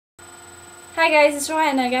Hi guys, it's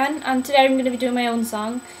Rowenna again, and today I'm going to be doing my own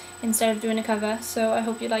song instead of doing a cover, so I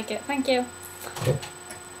hope you like it. Thank you.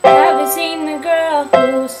 Have you seen the girl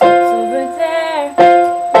who sits over there? In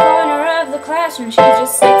the corner of the classroom, she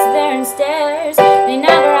just sits there and stares. They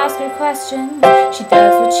never ask her questions, she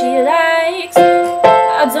does what she likes.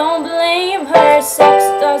 I don't blame her, sex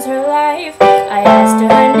does her life. I asked her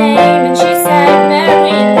her name and she said,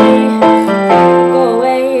 "Marry me." Go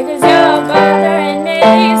away, 'cause you're bothering me.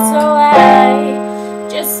 So I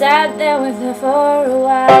just sat there with her for a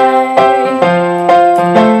while.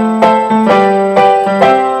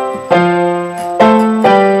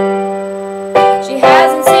 She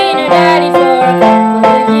hasn't seen her daddy for a couple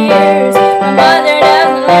of years. Her mother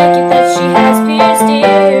doesn't like it that she has pierced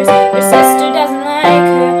ears. Her sister doesn't like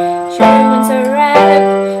her, she ruins her rap.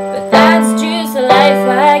 But that's just the life,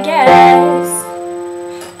 I guess.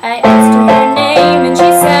 I asked her her name and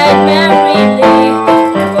she said, "Marry Leigh."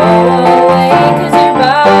 Go away, 'cause you're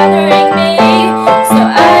bothering me. So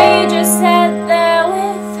I just sat there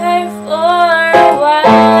with her for a while.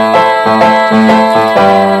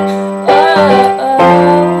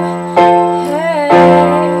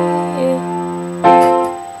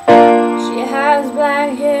 She has black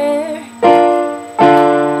hair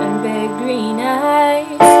and big green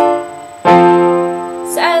eyes.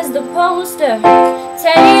 Says the poster,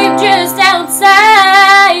 tape just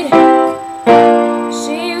outside.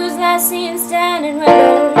 She was last seen standing with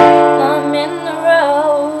her thumb in the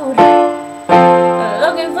road,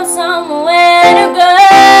 looking for somewhere to go.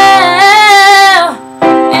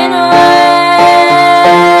 And I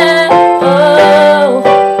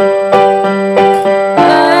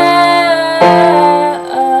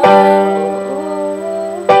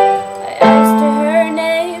asked her her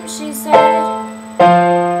name, she said,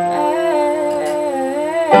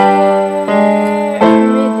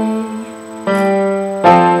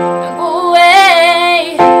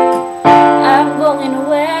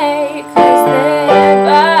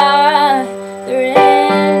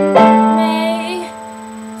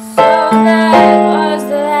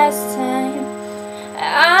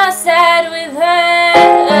 I sat with her,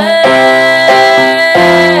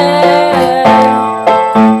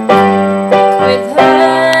 with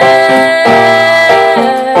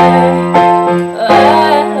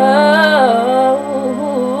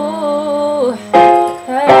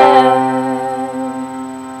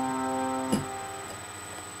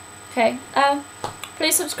Okay,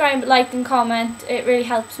 please subscribe, like and comment. It really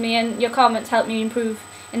helps me, and your comments help me improve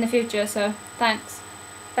in the future, so thanks.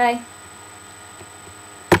 Bye.